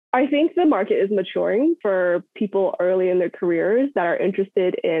I think the market is maturing for people early in their careers that are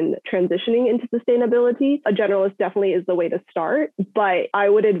interested in transitioning into sustainability. A generalist definitely is the way to start, but I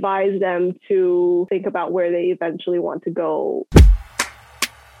would advise them to think about where they eventually want to go.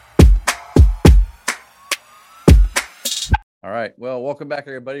 All right. Well, welcome back,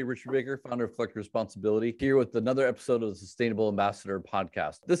 everybody. Richard Baker, founder of Collective Responsibility, here with another episode of the Sustainable Ambassador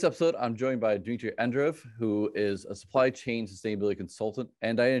podcast. This episode, I'm joined by Dmitry Andreev, who is a supply chain sustainability consultant,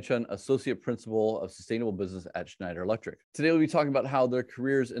 and Diana Chen, associate principal of sustainable business at Schneider Electric. Today, we'll be talking about how their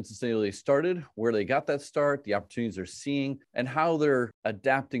careers in sustainability started, where they got that start, the opportunities they're seeing, and how they're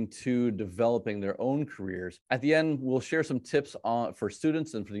adapting to developing their own careers. At the end, we'll share some tips for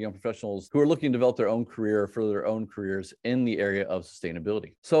students and for the young professionals who are looking to develop their own career for their own careers in the area of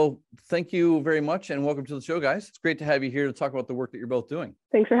sustainability. So thank you very much and welcome to the show, guys. It's great to have you here to talk about the work that you're both doing.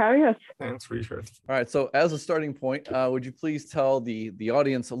 Thanks for having us. Thanks, Richard. All right. So as a starting point, would you please tell the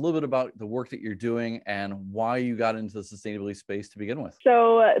audience a little bit about the work that you're doing and why you got into the sustainability space to begin with?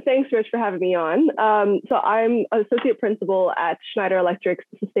 So thanks, Rich, for having me on. So I'm associate principal at Schneider Electric's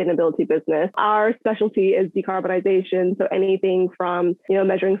sustainability business. Our specialty is decarbonization. So anything from,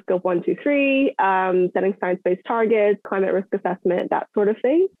 measuring scope 1, 2, 3, setting science-based targets, climate risk assessment, that sort of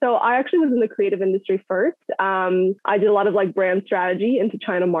thing. So I actually was in the creative industry first. I did a lot of brand strategy into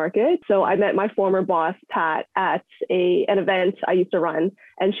China market. So I met my former boss, Pat, at an event I used to run,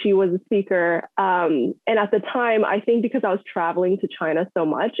 and she was a speaker. And at the time, I think because I was traveling to China so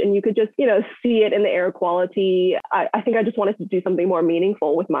much and you could just, see it in the air quality, I think I just wanted to do something more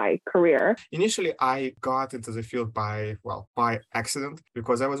meaningful with my career. Initially, I got into the field by accident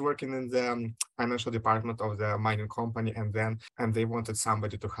because I was working in the financial department of the mining company, and they wanted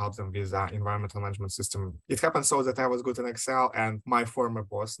somebody to help them with the environmental management system. It happened so that I was good in Excel, and my former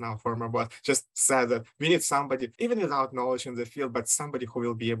boss, just said that we need somebody, even without knowledge in the field, but somebody who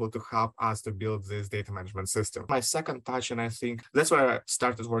will be able to help us to build this data management system. My second touch, and I think that's where I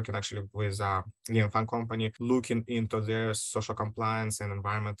started working actually with Li & Fung company, looking into their social compliance and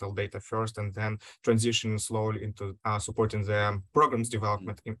environmental data first, and then transitioning slowly into supporting the programs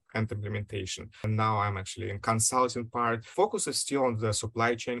development and implementation. And now I'm actually in consulting part. Focus is still on the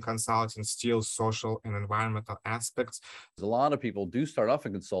supply chain consulting, still social and environmental aspects. A lot of people do start off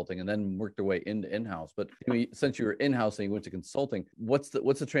in consulting and then work their way into in-house. But since you were in-house and you went to consulting, what's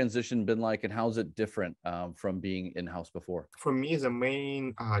the transition been like, and how is it different from being in-house before? For me, the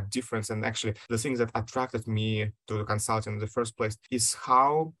main difference, and actually the thing that attracted me to the consulting in the first place, is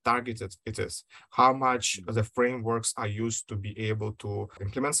how targeted it is, how much the frameworks are used to be able to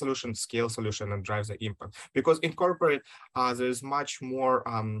implement solutions, scale solution, and drive the impact. Because in corporate, there's much more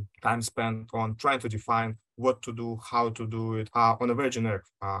time spent on trying to define what to do, how to do it on a very generic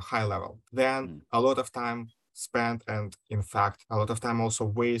high level. Then a lot of time spent, and in fact a lot of time also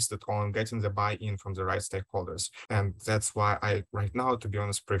wasted on getting the buy-in from the right stakeholders, and that's why I right now, to be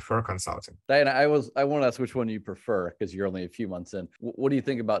honest, prefer consulting. Diana, I want to ask which one you prefer, because you're only a few months in. What do you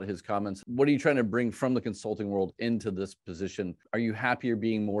think about his comments? What are you trying to bring from the consulting world into this position? Are you happier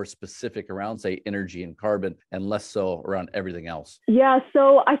being more specific around, say, energy and carbon, and less so around everything else? Yeah,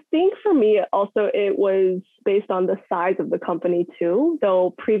 so I think for me also it was based on the size of the company too.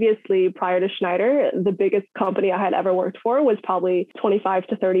 So previously, prior to Schneider, the biggest company I had ever worked for was probably 25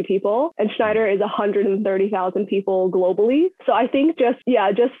 to 30 people. And Schneider is 130,000 people globally. So I think just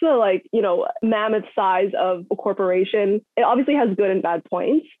the mammoth size of a corporation, it obviously has good and bad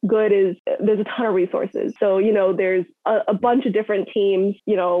points. Good is there's a ton of resources. So, there's a bunch of different teams.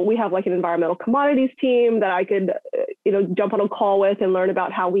 We have an environmental commodities team that I could, jump on a call with and learn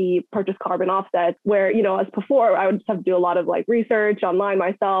about how we purchase carbon offsets, where, as before, I would just have to do a lot of research online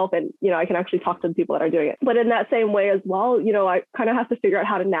myself, and, I can actually talk to the people that are doing it. But in that same way as well, I kind of have to figure out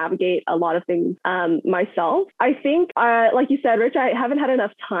how to navigate a lot of things myself. I think, like you said, Rich, I haven't had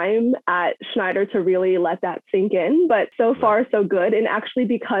enough time at Schneider to really let that sink in, but so far so good. And actually,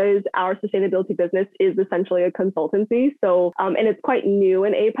 because our sustainability business is essentially a consultancy, so and it's quite new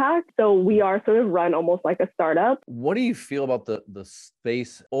in APAC, so we are sort of run almost like a startup. What do you feel about the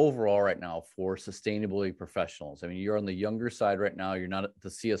space overall right now for sustainability professionals? I mean, you're on the younger side right now. You're not at the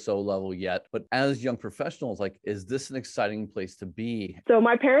CSO level yet, but as young professionals, is this an exciting place to be? So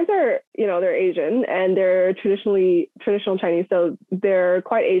my parents are, they're Asian, and they're traditional Chinese. So they're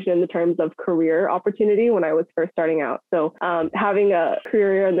quite Asian in the terms of career opportunity when I was first starting out. So having a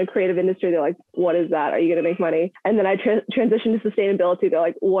career in the creative industry, they're like, what is that? Are you going to make money? And then I transitioned to sustainability. They're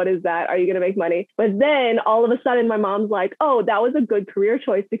like, what is that? Are you going to make money? But then all of a sudden, my mom's like, oh, that was a good career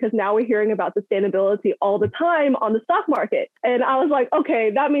choice because now we're hearing about sustainability all the time on the stock market. And I was like,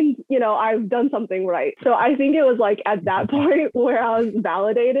 okay, that means, I've done something right. So I think it was like at that point where I was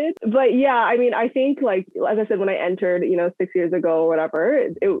validated. But yeah, I mean, I think like I said, when I entered, 6 years ago or whatever,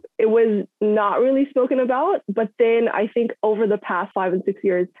 it was not really spoken about. But then I think over the past 5 and 6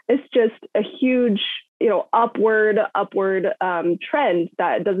 years, it's just a huge upward trend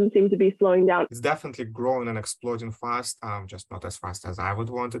that doesn't seem to be slowing down. It's definitely growing and exploding fast, just not as fast as I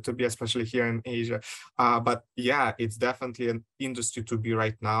would want it to be, especially here in Asia. But yeah, it's definitely an industry to be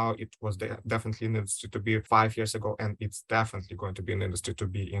right now. It was definitely an industry to be 5 years ago, and it's definitely going to be an industry to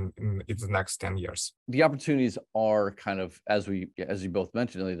be in its next 10 years. The opportunities are kind of, as you both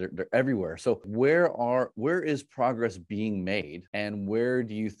mentioned, they're everywhere. So where is progress being made, and where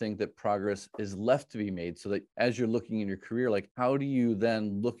do you think that progress is left to be made, so that as you're looking in your career, like how do you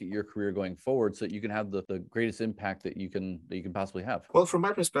then look at your career going forward so that you can have the greatest impact that you can possibly have? Well, from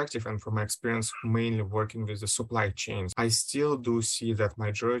my perspective and from my experience mainly working with the supply chains, I still do see that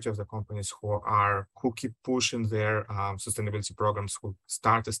majority of the companies who keep pushing their sustainability programs, who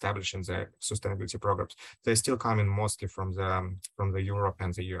start establishing their sustainability programs, they're still coming mostly from the Europe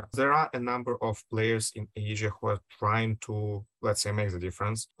and the US. There are a number of players in Asia who are trying to, let's say, make the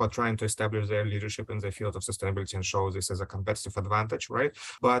difference, who are trying to establish their leadership in the field of sustainability and show this as a competitive advantage, right?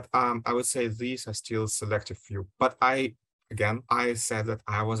 But I would say these are still selective few. But I said that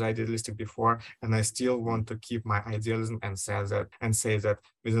I was idealistic before, and I still want to keep my idealism and say that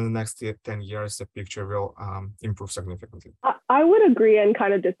within the next 10 years, the picture will improve significantly. I would agree and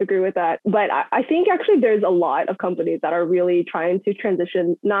kind of disagree with that. But I think actually there's a lot of companies that are really trying to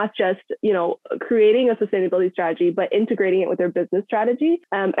transition, not just, creating a sustainability strategy, but integrating it with their business strategy.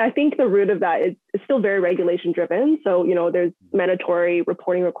 I think the root of that is still very regulation driven. So, there's mandatory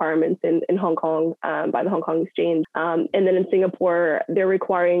reporting requirements in Hong Kong by the Hong Kong Exchange. And then in Singapore, they're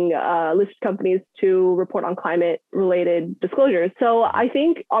requiring listed companies to report on climate related disclosures. So I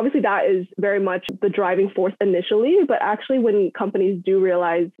think obviously that is very much the driving force initially, but actually when companies do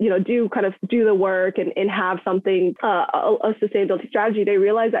realize, do kind of do the work and have something, a sustainability strategy, they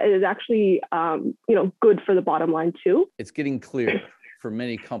realize that it is actually, good for the bottom line too. It's getting clear for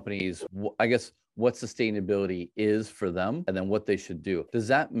many companies, I guess, what sustainability is for them and then what they should do. Does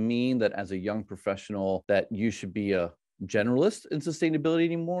that mean that as a young professional that you should be a generalist in sustainability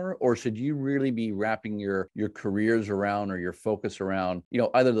anymore, or should you really be wrapping your careers around or your focus around,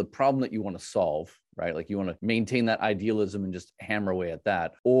 either the problem that you want to solve, right? Like you want to maintain that idealism and just hammer away at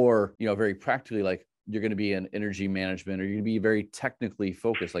that, or, very practically, like you're going to be in energy management, or you're going to be very technically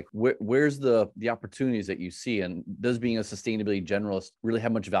focused. Like where's the opportunities that you see, and does being a sustainability generalist really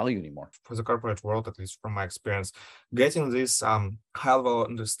have much value anymore? For the corporate world, at least from my experience, getting this high-level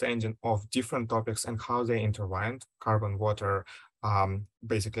understanding of different topics and how they intertwined, carbon, water,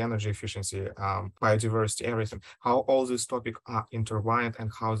 basically energy efficiency, biodiversity, everything, how all these topics are intertwined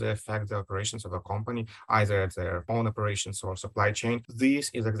and how they affect the operations of a company, either at their own operations or supply chain. This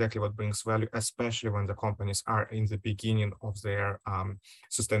is exactly what brings value, especially when the companies are in the beginning of their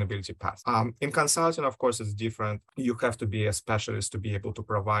sustainability path. In consulting, of course, it's different. You have to be a specialist to be able to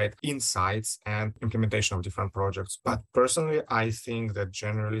provide insights and implementation of different projects. But personally, I think that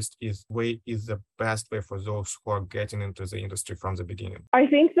generalist is the best way for those who are getting into the industry from the beginning. I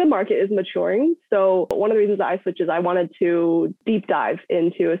think the market is maturing. So one of the reasons that I switched is I wanted to deep dive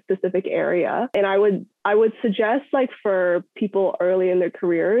into a specific area. And I would suggest, like, for people early in their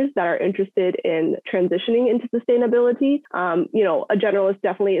careers that are interested in transitioning into sustainability, a generalist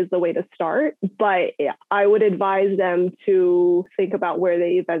definitely is the way to start. But I would advise them to think about where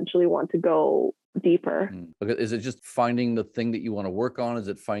they eventually want to go deeper. Is it just finding the thing that you want to work on? Is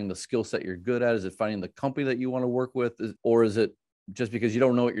it finding the skill set you're good at? Is it finding the company that you want to work with? Or is it just because you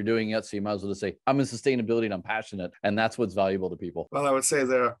don't know what you're doing yet, so you might as well just say, I'm in sustainability and I'm passionate, and that's what's valuable to people? Well, I would say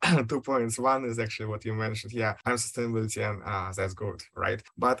there are 2 points. One is actually what you mentioned. Yeah, I'm sustainability, and that's good, right?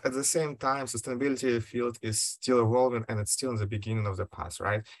 But at the same time, sustainability field is still evolving, and it's still in the beginning of the path,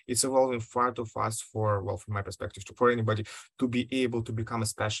 right? It's evolving far too fast from my perspective, for anybody to be able to become a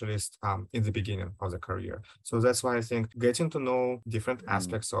specialist in the beginning of the career. So that's why I think getting to know different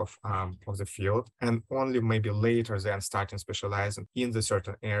aspects of the field, and only maybe later then starting specializing in the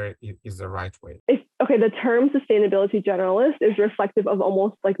certain area is the right way. Okay, the term sustainability generalist is reflective of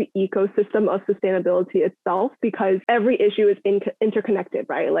almost like the ecosystem of sustainability itself, because every issue is interconnected,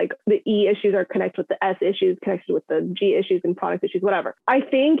 right? Like the E issues are connected with the S issues, connected with the G issues and product issues, whatever. I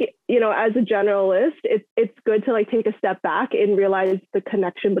think, as a generalist, it's good to like take a step back and realize the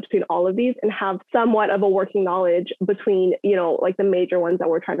connection between all of these and have somewhat of a working knowledge between, like the major ones that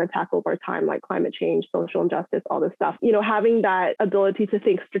we're trying to tackle over time, like climate change, social injustice, all this stuff. Having that ability to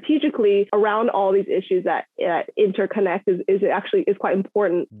think strategically around all these issues that interconnect is quite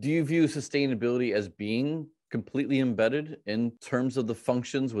important. Do you view sustainability as being completely embedded in terms of the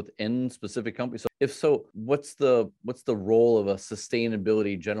functions within specific companies? So if so, what's the role of a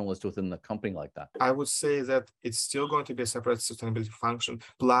sustainability generalist within the company like that? I would say that it's still going to be a separate sustainability function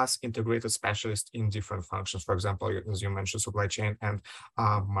plus integrated specialist in different functions. For example, as you mentioned, supply chain and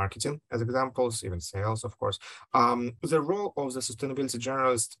marketing as examples, even sales, of course. The role of the sustainability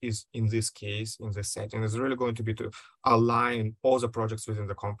generalist is in this case, in this setting, is really going to be to align all the projects within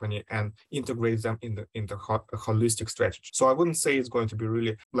the company and integrate them in the holistic strategy. So I wouldn't say it's going to be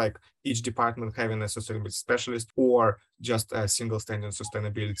really like each department having a sustainability specialist or just a single standing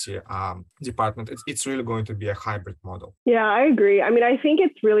sustainability department. It's really going to be a hybrid model. Yeah, I agree. I mean, I think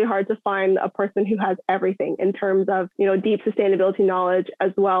it's really hard to find a person who has everything in terms of, deep sustainability knowledge,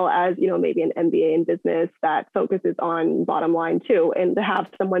 as well as, maybe an MBA in business that focuses on bottom line too. And to have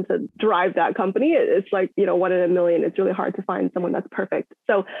someone to drive that company, it's like, 1 in a million. It's really hard to find someone that's perfect.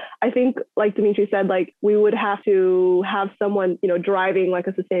 So I think, like Dimitri said, like we would have to have someone, driving like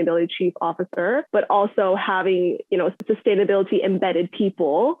a sustainability chief officer, but also having, sustainability embedded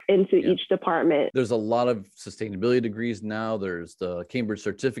people into each department. There's a lot of sustainability degrees now. There's the Cambridge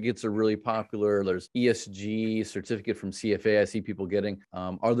certificates are really popular. There's ESG certificate from CFA. I see people getting.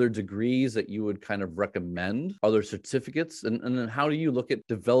 Are there degrees that you would kind of recommend? Are there certificates? And then how do you look at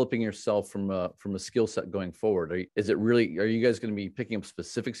developing yourself from a skill set going forward? Are you guys going to be picking up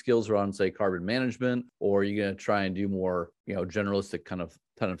specific skills around, say, carbon management, or are you going to try and do more, generalistic kind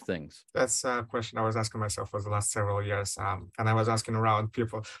of things? That's a question I was asking myself for the last several years. And I was asking around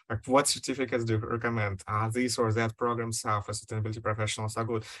people, like, what certificates do you recommend? These or that programs for sustainability professionals are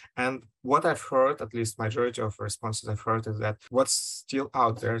good. And what I've heard, at least majority of responses I've heard, is that what's still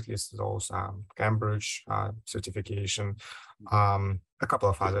out there, at least those Cambridge certification, a couple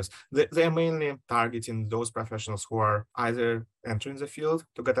of others, they're mainly targeting those professionals who are either entering the field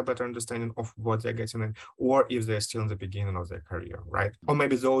to get a better understanding of what they're getting in, or if they're still in the beginning of their career, right? Or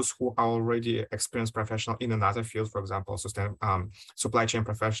maybe those who are already experienced professional in another field, for example, supply chain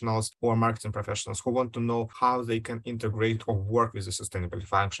professionals or marketing professionals who want to know how they can integrate or work with the sustainability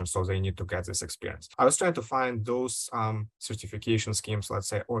function, so they need to get this experience. I was trying to find those certification schemes, let's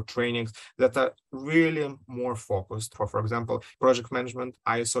say, or trainings that are really more focused for example, project management,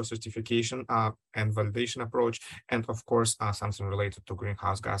 ISO certification and validation approach, and of course, something related to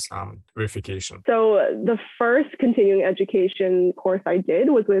greenhouse gas verification. So the first continuing education course I did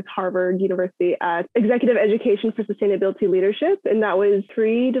was with Harvard University at Executive Education for Sustainability Leadership. And that was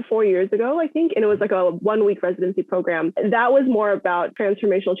 3 to 4 years ago, I think. And it was like a 1-week residency program. That was more about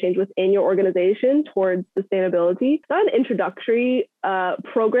transformational change within your organization towards sustainability. It's not an introductory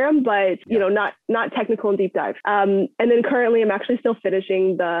program, but not technical and deep dive. And then currently, I'm actually still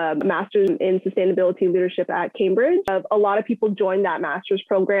finishing the master's in sustainability leadership at Cambridge. A lot of people join that master's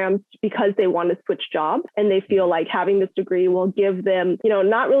program because they want to switch jobs, and they feel like having this degree will give them,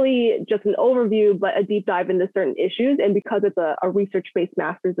 not really just an overview, but a deep dive into certain issues. And because it's a research-based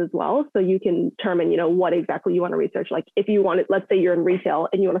master's as well, so you can determine, what exactly you want to research. Like if you want to, let's say you're in retail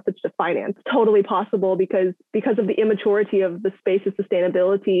and you want to switch to finance, totally possible because of the immaturity of the space of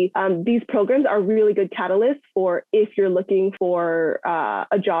sustainability. These programs are really good catalysts for if you're looking for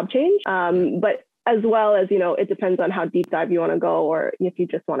a job change. But as well as, it depends on how deep dive you want to go, or if you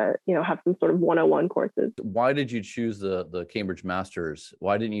just want to, have some sort of 101 courses. Why did you choose the Cambridge Masters?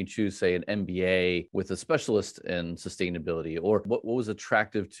 Why didn't you choose, say, an MBA with a specialist in sustainability? Or what was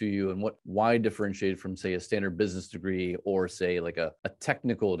attractive to you, and why differentiate from, say, a standard business degree or, say, like a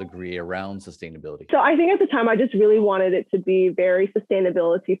technical degree around sustainability? So I think at the time, I just really wanted it to be very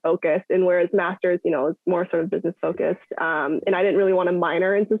sustainability focused, and whereas Masters, is more sort of business focused. And I didn't really want to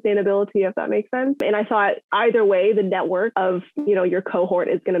minor in sustainability, if that makes sense. And I thought either way, the network of, your cohort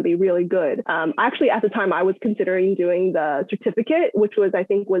is going to be really good. Actually, at the time, I was considering doing the certificate, which was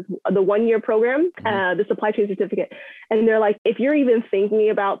the 1-year program, the supply chain certificate. And they're like, if you're even thinking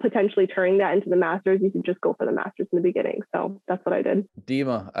about potentially turning that into the master's, you should just go for the master's in the beginning. So that's what I did.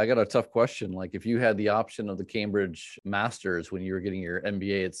 Dima, I got a tough question. Like, if you had the option of the Cambridge Masters when you were getting your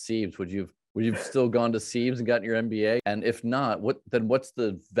MBA at Siebes, would you have Would you have still gone to Siebes and gotten your MBA? And if not, what's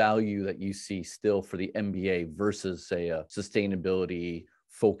the value that you see still for the MBA versus, say, a sustainability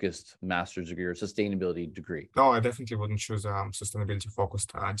focused master's degree or sustainability degree? No, I definitely wouldn't choose a sustainability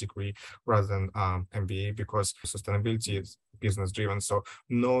focused degree rather than MBA, because sustainability is business driven. So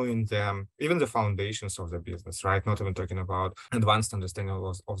knowing them, even the foundations of the business, right? Not even talking about advanced understanding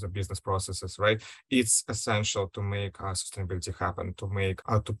of the business processes, right? It's essential to make sustainability happen, to make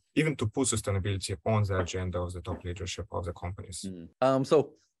to even to put sustainability on the agenda of the top leadership of the companies.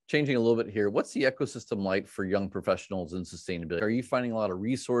 So changing a little bit here, what's the ecosystem like for young professionals in sustainability? Are you finding a lot of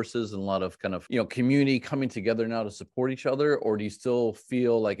resources and a lot of kind of, community coming together now to support each other? Or do you still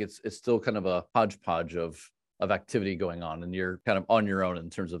feel like it's still kind of a hodgepodge of activity going on and you're kind of on your own in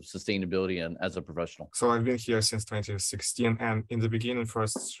terms of sustainability and as a professional? So I've been here since 2016, and in the beginning,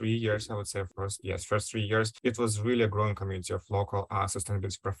 first 3 years, I would say first 3 years, it was really a growing community of local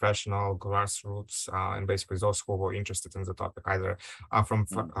sustainability professional, grassroots, and basically those who were interested in the topic, either from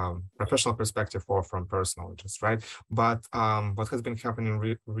professional perspective or from personal interest, right? But what has been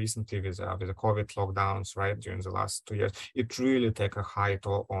happening recently with the COVID lockdowns, right, during the last 2 years, it really take a high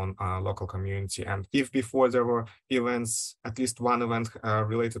toll on local community. And if before there were events, at least one event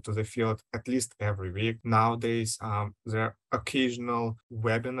related to the field at least every week. Nowadays, there are occasional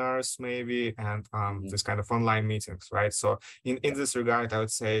webinars maybe and this kind of online meetings, right? So in this regard, I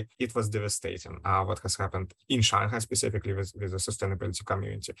would say it was devastating what has happened in Shanghai specifically with the sustainability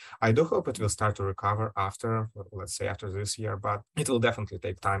community. I do hope it will start to recover after, let's say, after this year, but it will definitely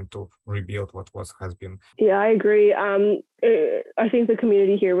take time to rebuild what has been. Yeah, I agree. I think the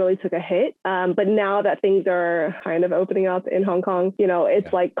community here really took a hit, but now that things are kind of opening up in Hong Kong,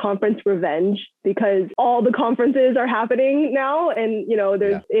 it's like conference revenge, because all the conferences are happening now, and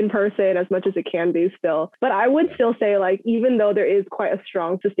there's in person as much as it can be still. But I would still say, like, even though there is quite a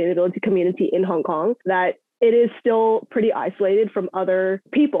strong sustainability community in Hong Kong, that it is still pretty isolated from other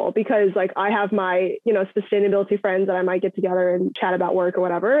people, because like I have my, sustainability friends that I might get together and chat about work or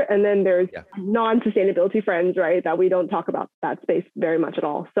whatever. And then there's non-sustainability friends, right, that we don't talk about that space very much at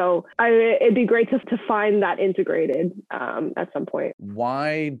all. So it'd be great to find that integrated at some point.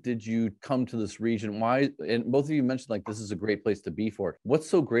 Why did you come to this region? Why, and both of you mentioned like this is a great place to be for. What's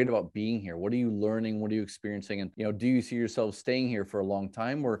so great about being here? What are you learning? What are you experiencing? And, do you see yourself staying here for a long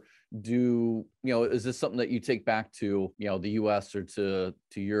time, or is this something that you take back to, the US or to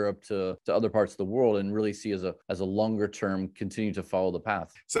Europe, to other parts of the world, and really see as a longer term continue to follow the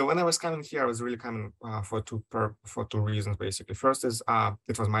path? So when I was coming here, I was really coming for two reasons, basically. First is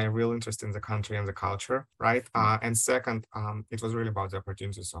it was my real interest in the country and the culture, right? And second, it was really about the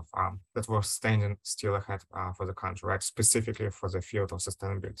opportunities of that were standing still ahead for the country, right? Specifically for the field of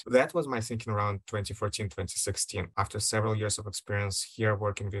sustainability. That was my thinking around 2014, 2016. After several years of experience here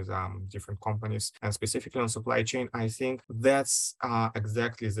working with different companies and specifically on supply chain, I think that's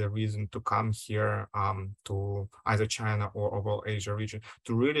exactly the reason to come here to either China or overall Asia region,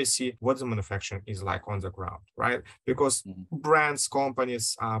 to really see what the manufacturing is like on the ground, right? Because brands,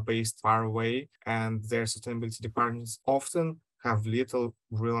 companies are based far away, and their sustainability departments often have little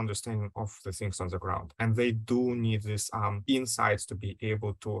real understanding of the things on the ground. And they do need these insights to be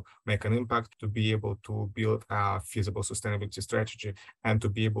able to make an impact, to be able to build a feasible sustainability strategy, and to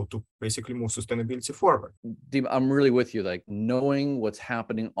be able to basically move sustainability forward. Deep, I'm really with you, like knowing what's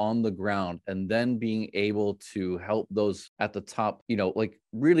happening on the ground and then being able to help those at the top, like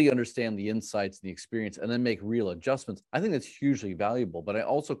really understand the insights and the experience and then make real adjustments. I think that's hugely valuable. But I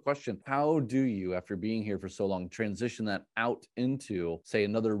also question, how do you, after being here for so long, transition that out into, say,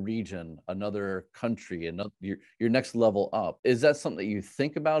 another region, another country, another your next level up? Is that something that you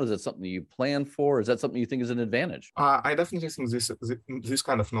think about? Is that something that you plan for? Is that something you think is an advantage? I definitely think this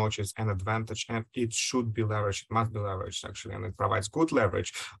kind of knowledge is an advantage, and it should be leveraged. It must be leveraged, actually, and it provides good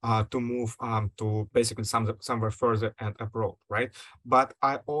leverage to move to basically somewhere further and abroad, right? But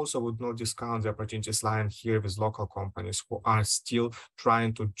I also would not discount the opportunities lying here with local companies who are still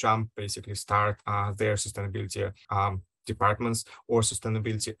trying to basically start their sustainability departments or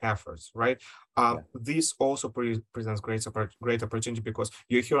sustainability efforts, right? This also presents great opportunity, because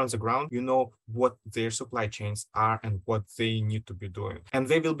you're here on the ground, you know what their supply chains are and what they need to be doing. And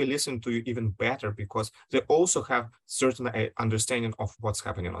they will be listening to you even better because they also have certain understanding of what's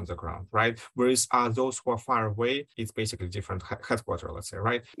happening on the ground, right? Whereas those who are far away, it's basically different headquarters, let's say,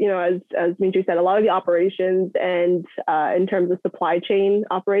 right? As Dmitry said, a lot of the operations and in terms of supply chain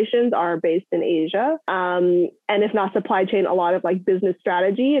operations are based in Asia. And if not supply chain, a lot of like business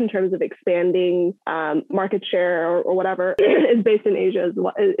strategy in terms of expanding increasing market share or whatever is based in Asia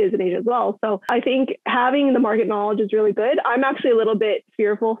as well. So I think having the market knowledge is really good. I'm actually a little bit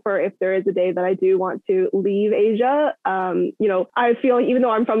fearful for if there is a day that I do want to leave Asia. I feel even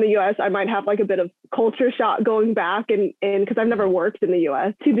though I'm from the US, I might have like a bit of culture shock going back and because I've never worked in the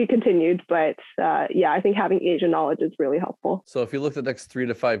US, to be continued. But I think having Asian knowledge is really helpful. So if you look at the next 3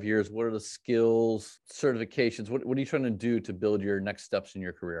 to 5 years, what are the skills, certifications? What are you trying to do to build your next steps in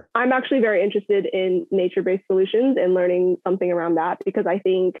your career? I'm actually very interested in nature-based solutions and learning something around that, because I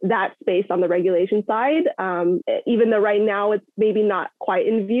think that's based on the regulation side. Even though right now it's maybe not quite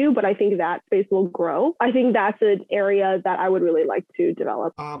in view, but I think that space will grow. I think that's an area that I would really like to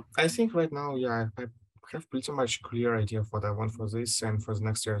develop. I think right now, I have pretty much clear idea of what I want for this and for the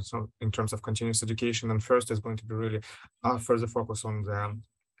next year. So in terms of continuous education, and first is going to be really further focus on the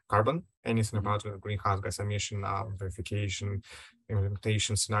carbon, anything about greenhouse gas emission verification,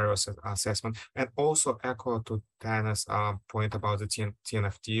 implementation, scenario assessment, and also echo to Dana's point about the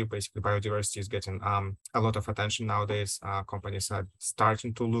TNFD. Basically, biodiversity is getting a lot of attention nowadays. Companies are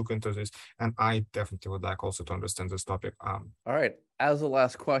starting to look into this, and I definitely would like also to understand this topic. All right. As a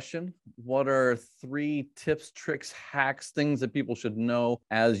last question, what are 3 tips, tricks, hacks, things that people should know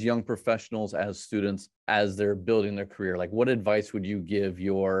as young professionals, as students, as they're building their career? Like, what advice would you give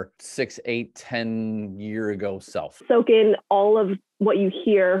your 6, 8, 10 year ago self? Soak in all of what you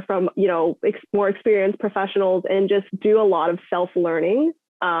hear from, more experienced professionals and just do a lot of self-learning.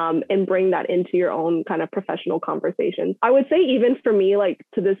 And bring that into your own kind of professional conversations. I would say even for me, like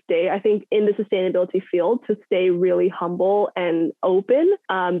to this day, I think in the sustainability field to stay really humble and open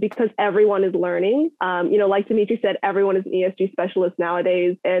because everyone is learning. Like Dimitri said, everyone is an ESG specialist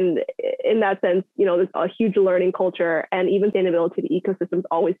nowadays. And in that sense, there's a huge learning culture, and even sustainability, the ecosystem is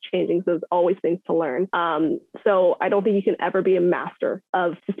always changing. So there's always things to learn. So I don't think you can ever be a master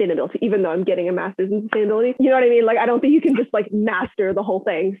of sustainability, even though I'm getting a master's in sustainability. You know what I mean? Like, I don't think you can just like master the whole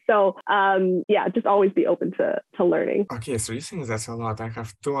thing. So just always be open to learning. Okay, 3 things, that's a lot. I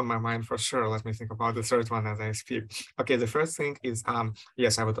have 2 on my mind for sure. Let me think about the third one as I speak. Okay, the first thing is,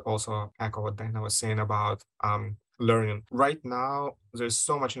 yes, I would also echo what Dana was saying about learning. Right now, there's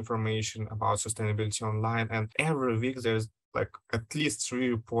so much information about sustainability online, and every week there's like at least 3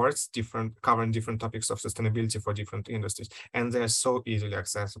 reports covering different topics of sustainability for different industries, and they're so easily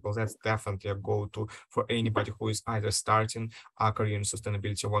accessible. That's definitely a go-to for anybody who is either starting a career in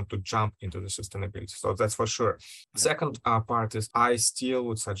sustainability or want to jump into the sustainability. So that's for sure. Second part is I still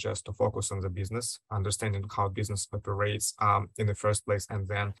would suggest to focus on the business, understanding how business operates in the first place, and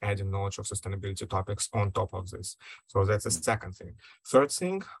then adding knowledge of sustainability topics on top of this. So that's the second thing. Third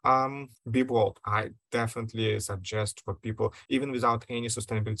thing, be bold. I definitely suggest for people, even without any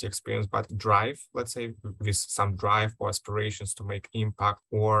sustainability experience, but drive, let's say with some drive or aspirations to make impact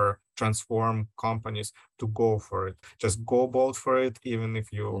or transform companies, to go for it. Just go bold for it, even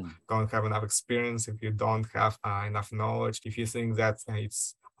if you don't have enough experience, if you don't have enough knowledge. If you think that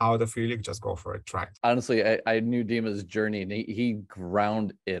it's out of your league, just go for it, try it. Honestly, I knew Dima's journey, and he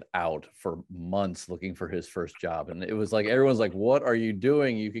ground it out for months looking for his first job. And it was like, everyone's like, what are you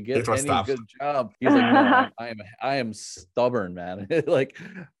doing? You could get any tough. good job. He's like, no, I am stubborn, man.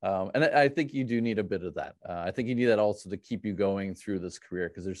 And I think you do need a bit of that. I think you need that also to keep you going through this career,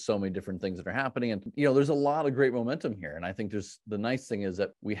 because there's so many different things that are happening. And, there's a lot of great momentum here. And I think the nice thing is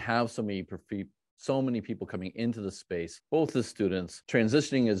that we have so many people coming into the space, both as students,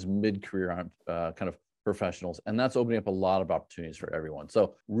 transitioning as mid-career kind of professionals, and that's opening up a lot of opportunities for everyone.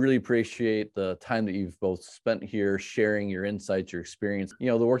 So really appreciate the time that you've both spent here sharing your insights, your experience,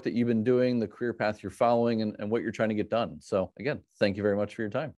 the work that you've been doing, the career path you're following, and what you're trying to get done. So again, thank you very much for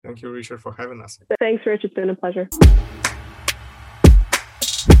your time. Thank you, Richard, for having us. Thanks, Rich. It's been a pleasure.